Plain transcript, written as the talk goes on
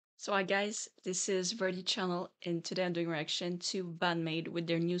So hi guys, this is Verdy Channel and today I'm doing reaction to BAND-MAID with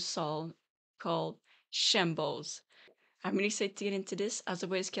their new song called SHAMBLES. I'm really excited to get into this. As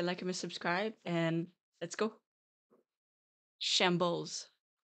always, can like and subscribe and let's go. SHAMBLES.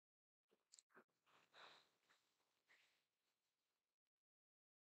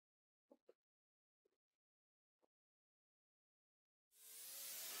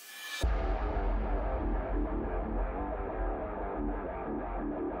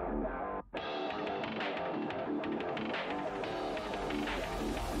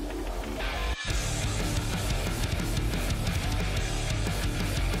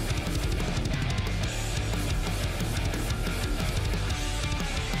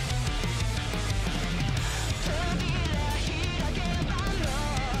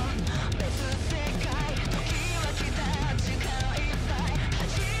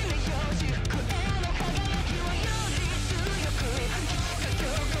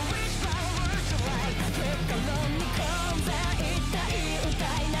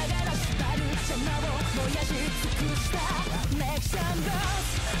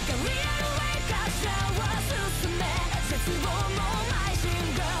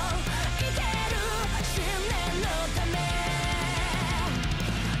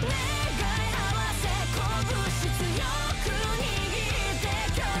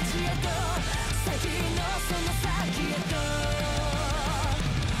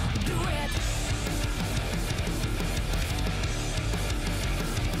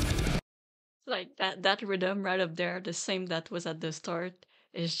 Like that rhythm right up there, the same that was at the start,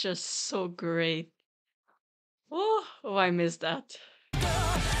 is just so great. Oh, I miss that.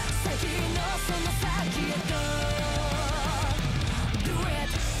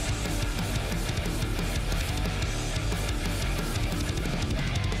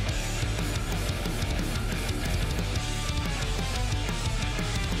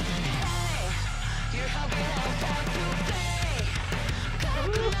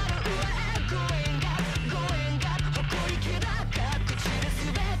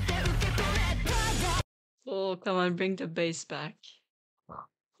 Oh, come on, bring the bass back.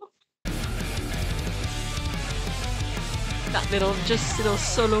 That little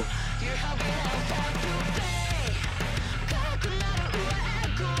solo.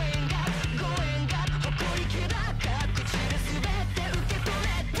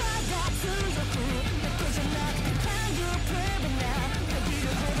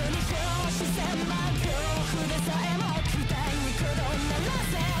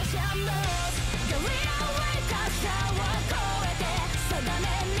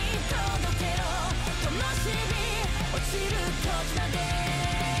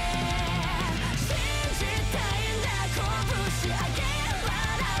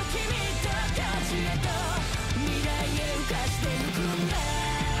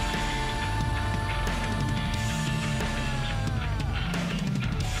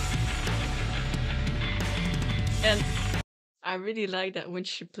 And I really like that when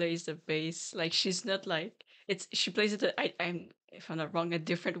she plays the bass, like she's not like she plays it I'm if I'm not wrong a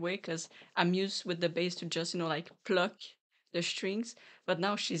different way because I'm used with the bass to just like pluck the strings, but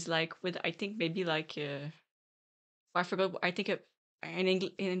now she's like with I think maybe like I forgot I think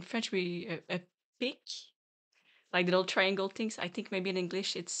in French we a pick, like the little triangle things. I think maybe in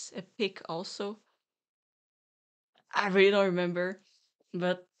English it's a pick also. I really don't remember,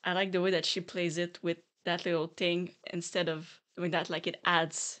 but I like the way that she plays it with that little thing instead of doing that. Like it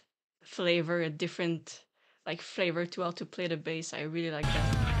adds flavor, a different like flavor to how to play the bass. I really like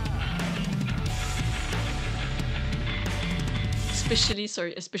that. Especially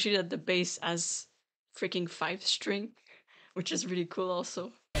that the bass has freaking 5 string, which is really cool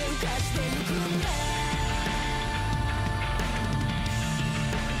also.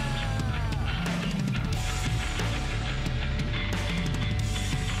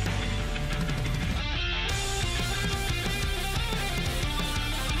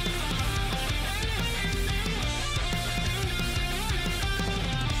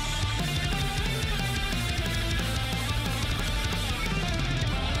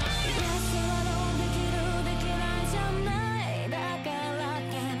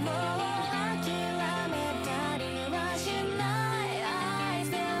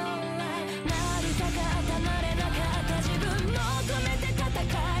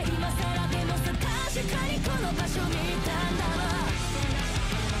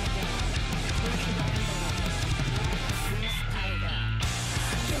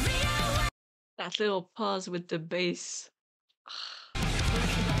 That little pause with the bass.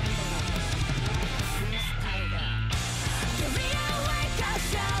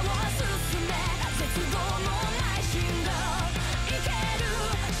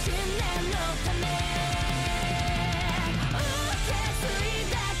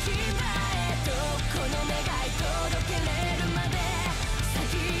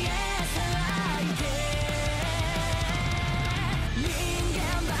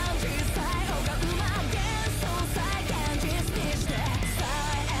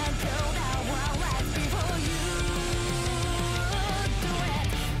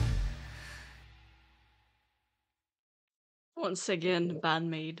 Once again,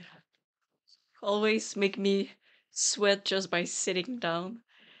 BAND-MAID. Always make me sweat just by sitting down.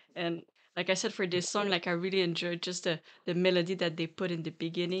 And like I said, for this song, like I really enjoyed just the melody that they put in the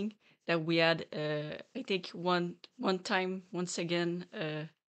beginning. That we had, I think one time once again,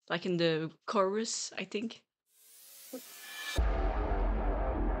 like in the chorus, I think,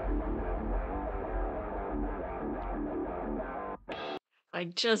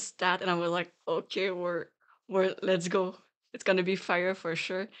 like just that, and I was like, okay, we're let's go. It's gonna be fire for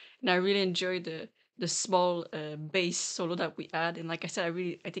sure. And I really enjoyed the small bass solo that we had. And like I said,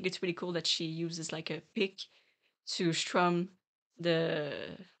 I think it's really cool that she uses like a pick to strum the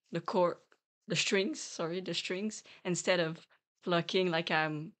the chord the strings, sorry, the strings instead of plucking like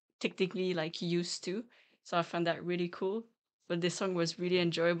I'm technically like used to. So I found that really cool. But this song was really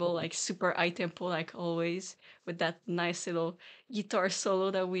enjoyable, like super high tempo, like always, with that nice little guitar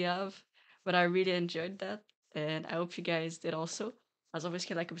solo that we have. But I really enjoyed that, and I hope you guys did also. As always,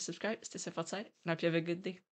 can like and subscribe, stay safe outside, and I hope you have a good day.